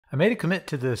I made a commit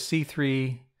to the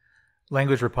C3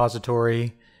 language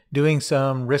repository doing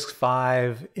some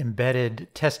Risc-V embedded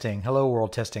testing, hello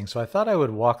world testing. So I thought I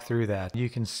would walk through that. You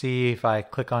can see if I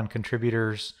click on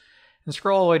contributors and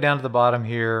scroll all the way down to the bottom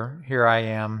here, here I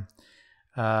am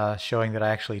showing that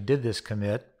I actually did this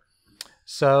commit.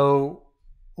 So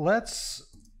let's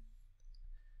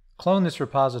clone this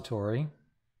repository.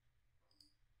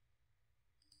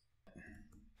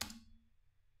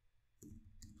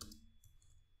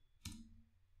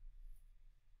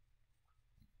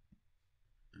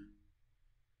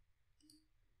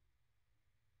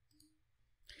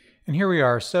 And here we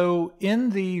are. So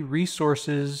in the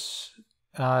resources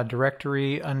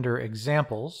directory under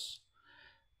examples,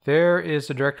 there is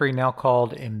a directory now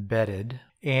called embedded.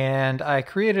 And I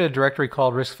created a directory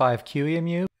called Risc-V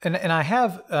QEMU. And I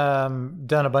have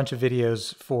done a bunch of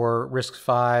videos for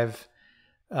Risc-V,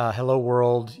 Hello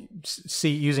World,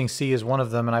 using C is one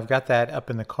of them. And I've got that up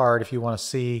in the card if you want to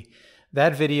see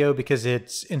that video, because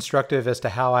it's instructive as to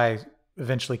how I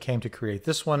eventually came to create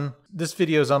this one. This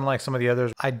video is unlike some of the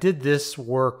others. I did this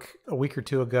work a week or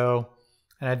two ago,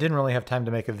 and I didn't really have time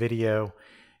to make a video,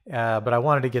 but I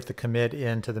wanted to get the commit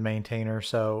into the maintainer.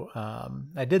 So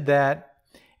I did that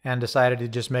and decided to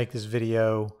just make this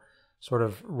video sort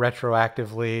of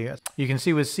retroactively. You can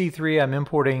see with C3, I'm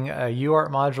importing a UART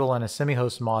module and a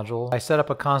semi-host module. I set up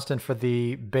a constant for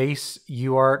the base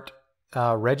UART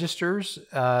registers.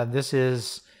 This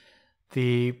is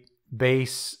the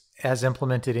base as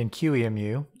implemented in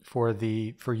QEMU for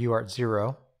UART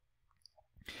 0.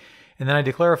 And then I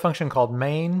declare a function called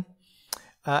main,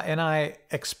 and I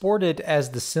export it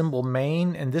as the symbol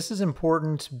main. And this is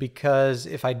important because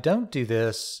if I don't do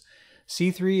this,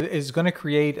 C3 is going to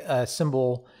create a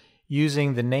symbol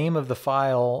using the name of the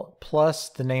file plus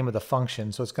the name of the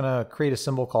function. So it's going to create a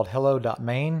symbol called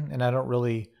hello.main, and I don't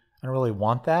really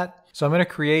want that. So I'm going to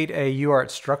create a UART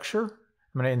structure.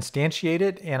 I'm going to instantiate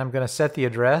it, and I'm going to set the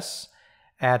address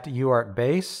at UART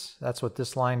base. That's what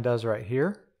this line does right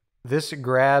here. This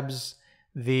grabs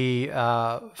the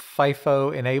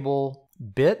FIFO enable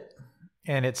bit,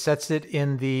 and it sets it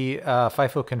in the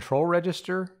FIFO control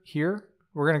register here.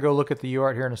 We're going to go look at the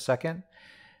UART here in a second.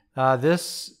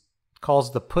 This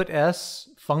calls the puts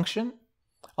function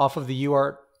off of the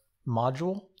UART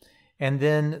module. And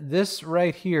then this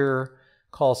right here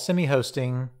calls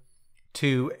semi-hosting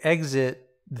to exit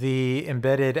the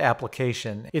embedded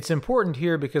application. It's important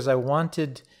here because I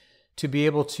wanted to be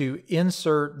able to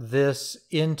insert this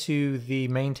into the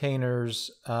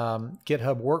maintainer's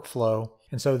GitHub workflow.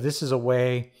 And so this is a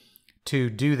way to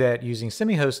do that using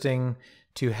semi-hosting,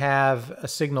 to have a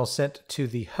signal sent to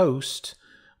the host,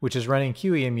 which is running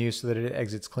QEMU, so that it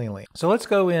exits cleanly. So let's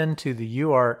go into the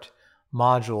UART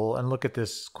module and look at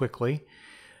this quickly.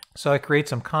 So I create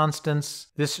some constants.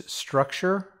 This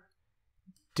structure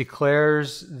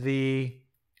declares the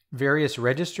various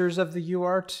registers of the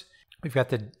UART. We've got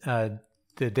the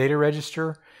data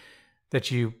register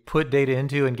that you put data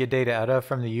into and get data out of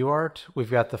from the UART.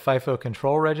 We've got the FIFO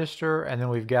control register, and then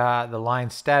we've got the line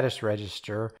status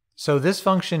register. So this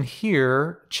function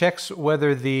here checks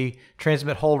whether the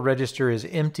transmit hold register is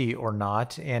empty or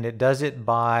not, and it does it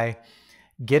by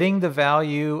getting the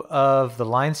value of the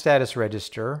line status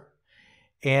register,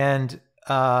 and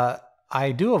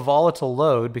I do a volatile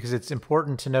load because it's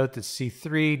important to note that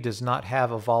C3 does not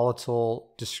have a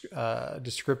volatile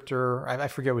descriptor. I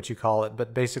forget what you call it,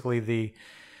 but basically the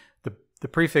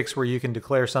prefix where you can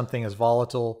declare something as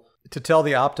volatile to tell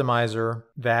the optimizer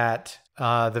that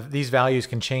these values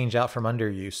can change out from under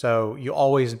you. So you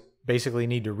always basically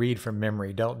need to read from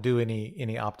memory. Don't do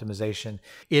any optimization.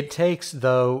 It takes,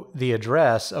 though, the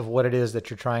address of what it is that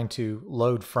you're trying to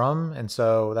load from, and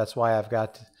so that's why I've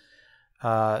got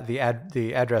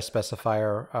the address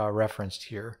specifier referenced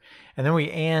here. And then we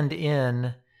AND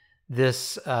in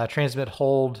this transmit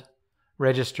hold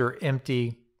register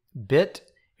empty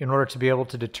bit in order to be able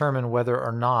to determine whether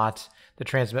or not the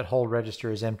transmit hold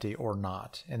register is empty or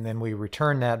not. And then we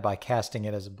return that by casting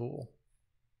it as a bool.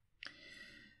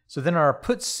 So then our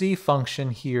putC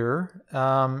function here,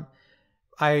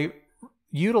 I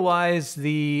utilize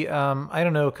the, I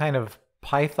don't know, kind of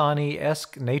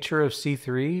Python-esque nature of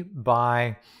C3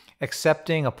 by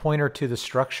accepting a pointer to the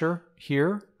structure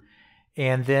here,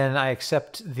 and then I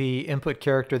accept the input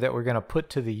character that we're going to put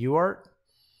to the UART.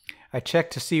 I check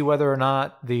to see whether or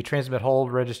not the transmit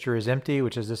hold register is empty,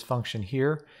 which is this function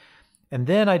here, and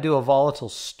then I do a volatile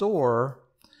store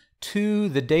to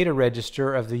the data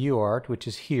register of the UART, which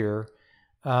is here,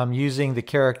 using the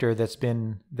character that's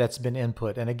been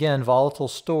input. And again, volatile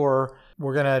store,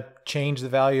 we're going to change the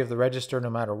value of the register no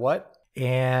matter what.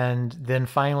 And then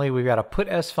finally, we've got a put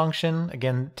s function.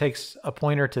 Again, takes a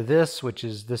pointer to this, which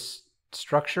is this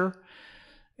structure,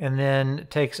 and then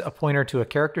takes a pointer to a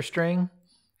character string.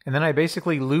 And then I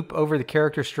basically loop over the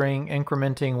character string,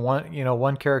 incrementing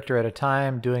one character at a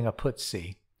time, doing a put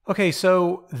c. Okay,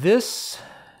 so this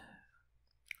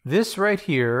right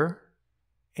here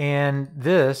and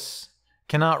this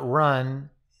cannot run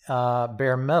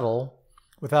bare metal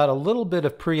without a little bit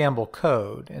of preamble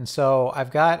code. And so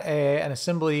I've got an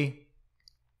assembly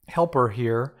helper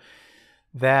here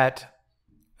that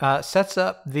sets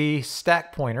up the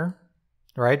stack pointer,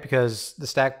 right? Because the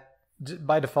stack,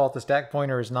 by default, the stack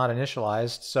pointer is not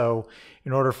initialized. So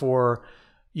in order for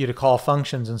you to call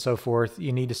functions and so forth,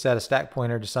 you need to set a stack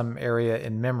pointer to some area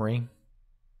in memory.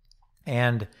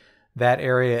 And that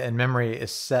area in memory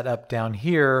is set up down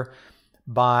here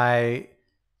by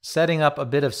setting up a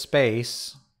bit of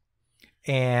space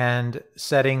and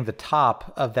setting the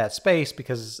top of that space,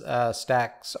 because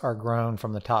stacks are grown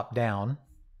from the top down.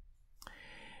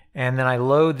 And then I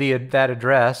load that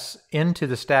address into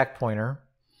the stack pointer,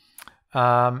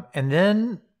 and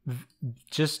then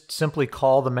just simply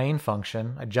call the main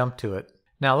function. I jump to it.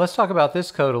 Now let's talk about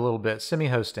this code a little bit,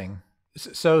 semi-hosting.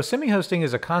 So semi-hosting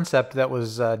is a concept that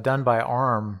was done by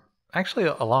ARM actually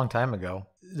a long time ago.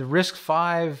 The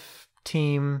Risc-V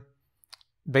team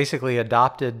basically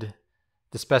adopted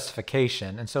the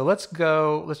specification. And so let's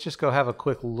just go have a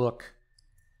quick look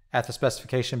at the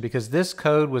specification, because this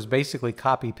code was basically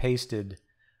copy-pasted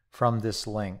from this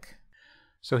link.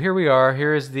 So here we are.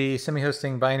 Here is the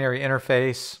semi-hosting binary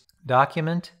interface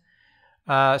document.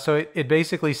 So it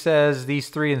basically says these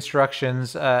three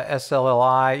instructions,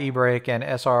 SLLI, eBreak, and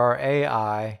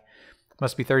SRAI,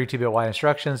 must be 32-bit wide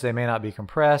instructions. They may not be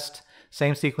compressed.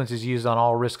 Same sequence is used on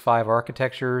all Risc-V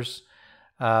architectures,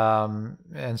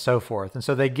 and so forth. And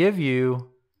so they give you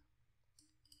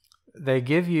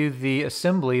the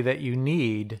assembly that you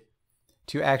need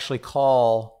to actually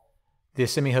call the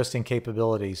semi-hosting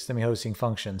capabilities, semi-hosting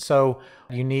functions. So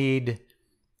you need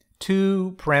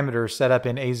two parameters set up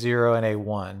in A0 and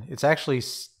A1. It's actually,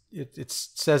 it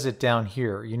says it down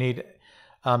here. You need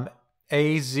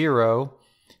A0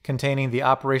 containing the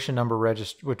operation number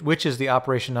register, which is the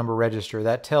operation number register.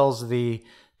 That tells the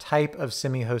type of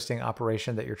semi-hosting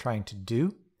operation that you're trying to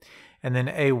do. And then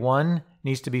A1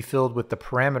 needs to be filled with the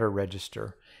parameter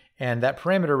register. And that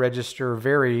parameter register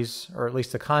varies, or at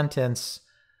least the contents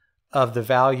of the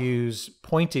values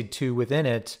pointed to within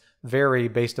it vary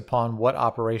based upon what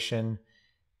operation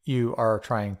you are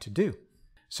trying to do.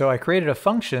 So I created a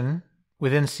function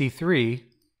within C3.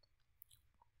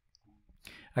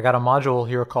 I got a module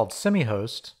here called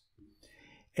semi-host,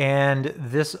 and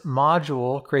this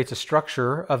module creates a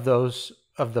structure of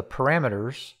the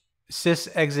parameters,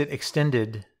 sysexit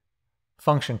extended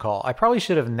function call. I probably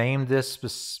should have named this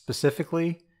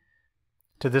specifically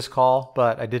to this call,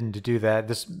 but I didn't do that.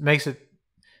 This makes it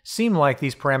seem like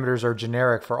these parameters are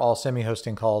generic for all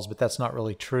semi-hosting calls, but that's not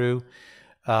really true.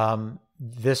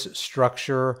 This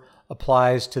structure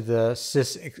applies to the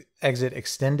sysexit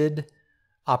extended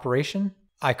operation.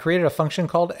 I created a function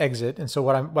called exit, and so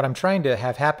what I'm trying to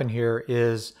have happen here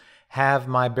is have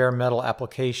my bare metal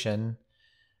application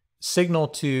signal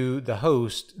to the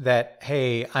host that,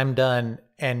 hey, I'm done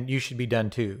and you should be done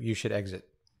too. You should exit.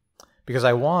 Because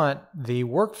I want the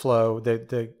workflow,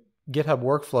 the GitHub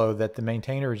workflow that the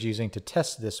maintainer is using to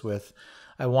test this with,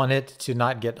 I want it to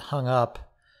not get hung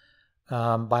up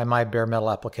by my bare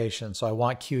metal application. So I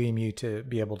want QEMU to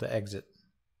be able to exit.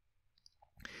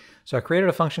 So I created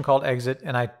a function called exit,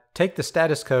 and I take the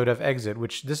status code of exit,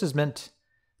 which this is meant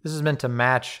to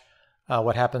match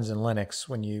what happens in Linux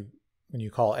when you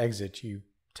call exit. You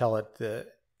tell it the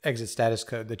exit status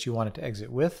code that you want it to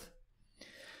exit with.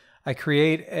 I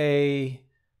create a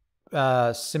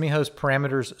semi-host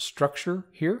parameters structure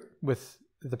here with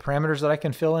the parameters that I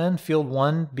can fill in. Field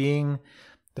 1 being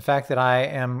the fact that I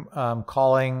am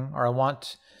calling, or I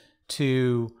want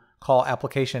to call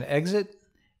application exit,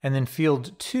 and then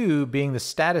field 2 being the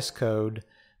status code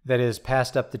that is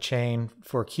passed up the chain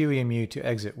for QEMU to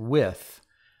exit with.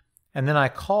 And then I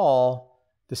call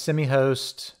the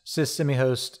semi-host,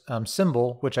 sys-semi-host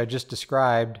symbol, which I just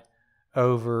described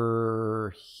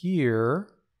over here,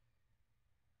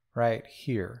 right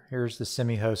here. Here's the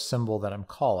semi-host symbol that I'm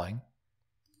calling.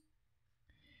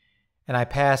 And I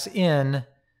pass in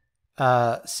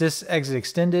sysexit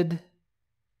extended,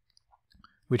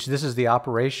 which this is the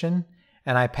operation,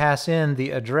 and I pass in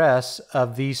the address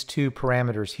of these two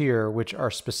parameters here, which are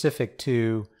specific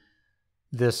to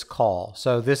this call.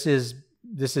 So this is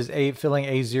filling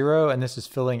A0, and this is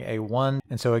filling A1.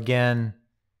 And so again,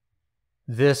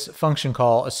 this function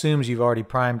call assumes you've already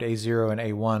primed A0 and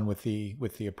A1 with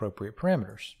the appropriate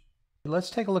parameters. Let's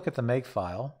take a look at the make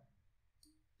file,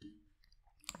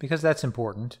 because that's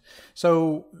important.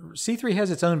 So C3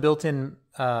 has its own built-in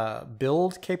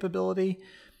build capability,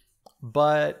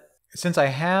 but since I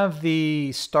have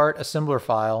the start assembler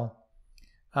file,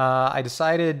 I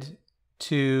decided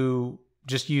to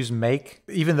just use make.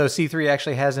 Even though C3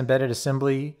 actually has embedded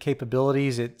assembly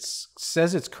capabilities, it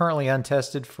says it's currently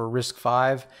untested for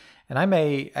Risc-V, and I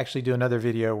may actually do another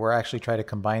video where I actually try to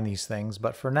combine these things,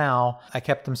 but for now, I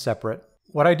kept them separate.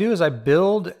 What I do is I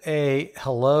build a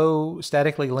hello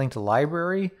statically linked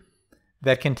library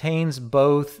that contains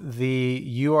both the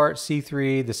UART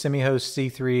C3, the semi-host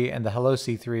C3, and the hello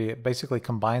C3. It basically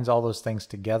combines all those things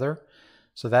together.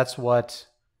 So that's what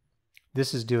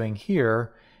this is doing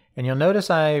here. And you'll notice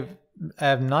I'm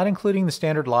not including the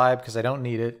standard lib because I don't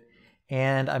need it.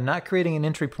 And I'm not creating an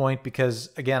entry point because,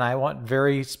 again, I want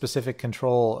very specific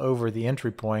control over the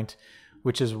entry point,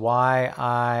 which is why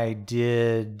I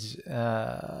did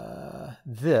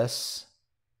this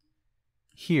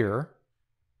here,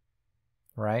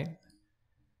 right?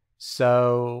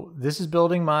 So this is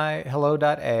building my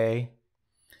hello.a.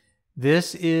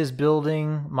 This is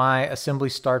building my assembly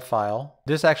start file.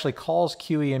 This actually calls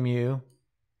QEMU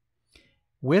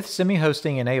with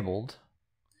semi-hosting enabled,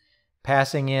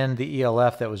 passing in the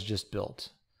ELF that was just built.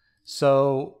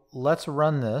 So let's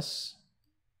run this.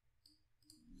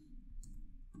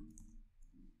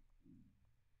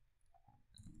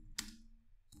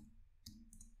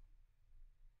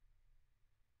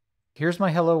 Here's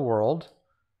my hello world,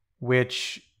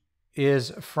 which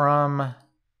is from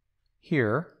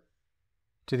here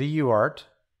to the UART.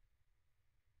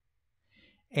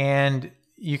 And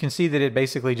you can see that it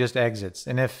basically just exits.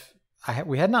 And if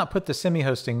we had not put the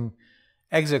semi-hosting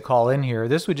exit call in here,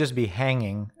 this would just be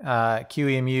hanging.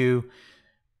 QEMU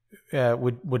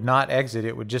would not exit.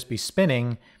 It would just be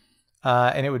spinning.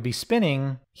 And it would be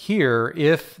spinning here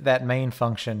if that main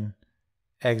function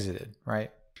exited,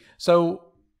 right? So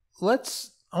I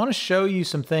want to show you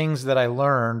some things that I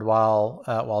learned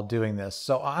while doing this.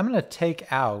 So I'm going to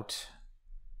take out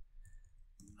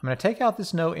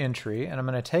this no entry, and I'm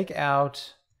going to take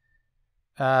out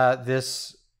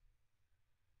this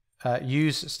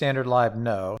use standard lib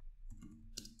no.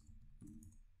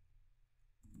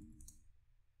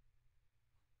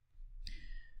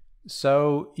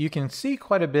 So you can see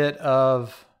quite a bit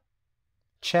of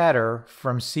chatter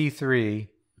from C3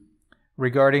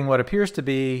 regarding what appears to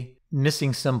be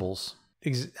missing symbols.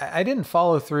 I didn't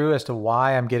follow through as to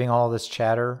why I'm getting all this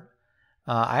chatter.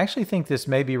 I actually think this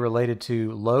may be related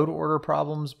to load order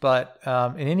problems, but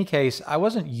in any case, I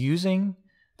wasn't using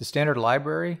the standard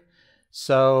library,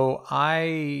 so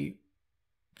I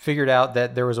figured out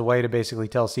that there was a way to basically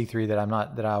tell C3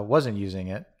 that I wasn't using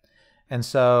it. And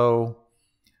so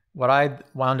what I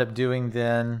wound up doing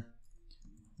then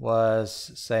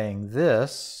was saying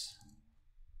this,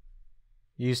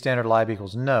 use standard lib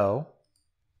equals no.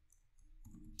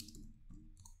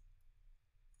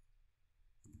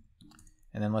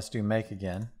 And then let's do make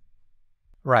again.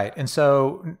 Right, and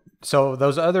so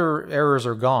those other errors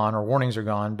are gone, or warnings are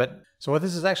gone, but so what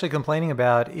this is actually complaining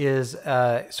about is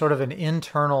sort of an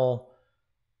internal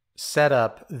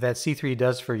setup that C3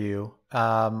 does for you,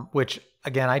 which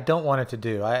again, I don't want it to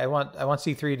do. I want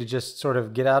C3 to just sort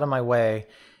of get out of my way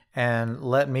and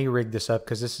let me rig this up,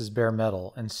 because this is bare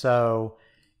metal. And so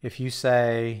if you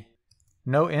say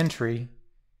no entry,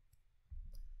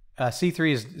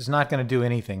 C3 is not going to do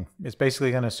anything. It's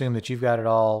basically going to assume that you've got it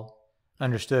all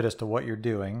understood as to what you're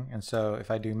doing. And so if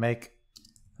I do make,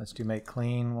 let's do make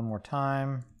clean one more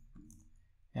time,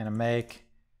 and a make,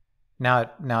 now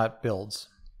it builds.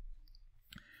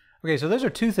 Okay, so those are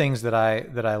two things that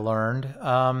I learned.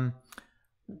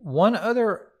 One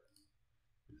other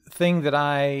thing that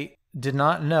I did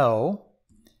not know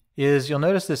is you'll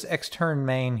notice this extern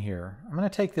main here. I'm going to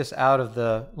take this out of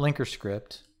the linker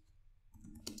script.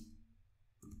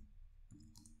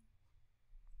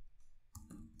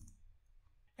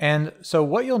 And so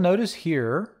what you'll notice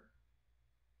here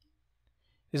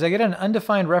is I get an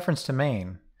undefined reference to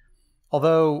main.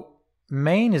 Although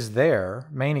main is there,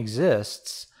 main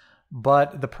exists,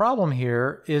 but the problem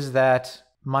here is that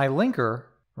my linker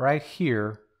right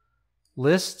here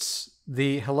lists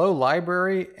the hello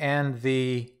library and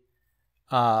the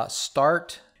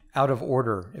start out of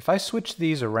order. If I switch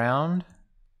these around,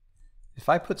 if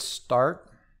I put start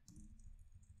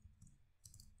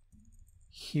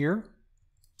here,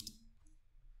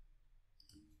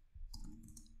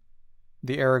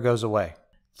 the error goes away.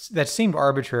 That seemed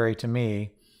arbitrary to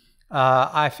me.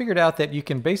 I figured out that you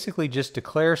can basically just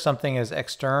declare something as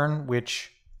extern,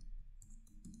 which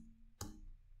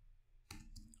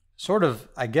sort of,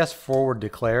 I guess, forward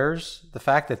declares the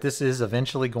fact that this is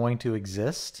eventually going to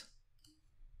exist.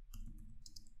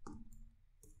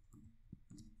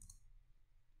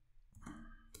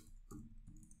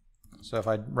 So if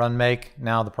I run make,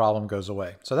 now the problem goes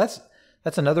away. So that's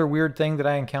another weird thing that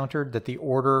I encountered, that the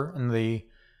order and the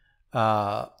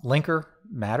linker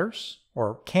matters,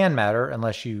 or can matter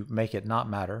unless you make it not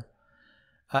matter.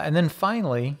 And then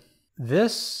finally,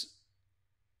 this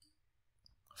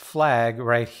flag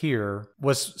right here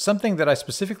was something that I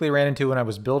specifically ran into when I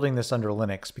was building this under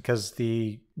Linux, because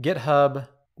the GitHub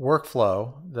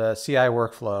workflow, the CI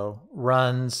workflow,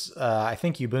 runs, I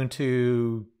think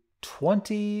Ubuntu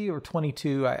 20 or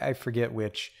 22, I forget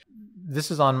which.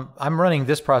 This is on, I'm running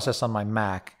this process on my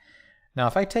Mac. Now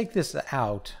if I take this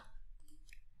out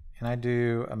and I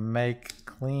do a make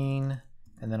clean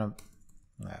and then a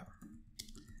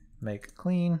make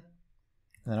clean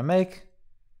and then a make,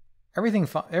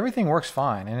 everything works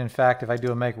fine. And in fact, if I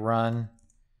do a make run,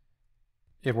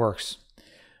 it works.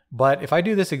 But if I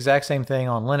do this exact same thing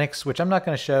on Linux, which I'm not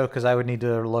going to show because I would need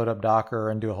to load up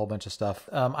Docker and do a whole bunch of stuff,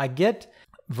 I get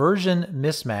version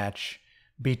mismatch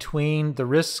between the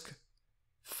Risc-V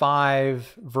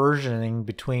versioning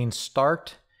between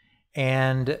start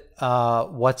and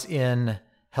what's in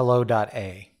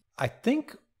hello.a. I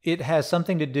think it has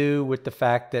something to do with the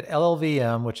fact that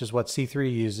LLVM, which is what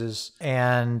C3 uses,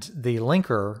 and the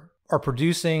linker are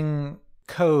producing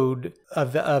code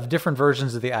of different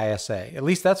versions of the ISA. At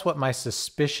least that's what my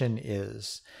suspicion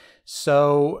is.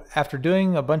 So after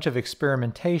doing a bunch of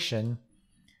experimentation,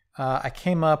 I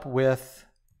came up with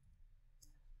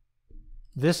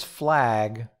this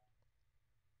flag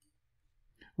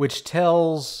which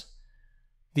tells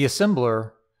the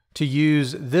assembler to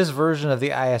use this version of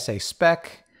the ISA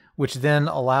spec, which then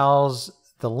allows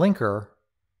the linker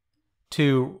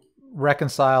to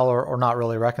reconcile, or not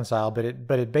really reconcile, but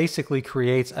it basically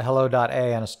creates a hello.a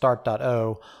and a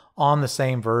start.o on the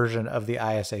same version of the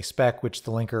ISA spec, which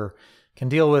the linker can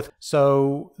deal with.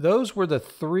 So those were the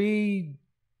three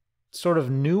sort of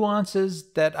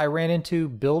nuances that I ran into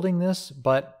building this,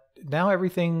 but now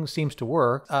everything seems to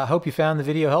work. I hope you found the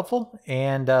video helpful,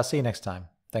 and see you next time.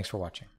 Thanks for watching.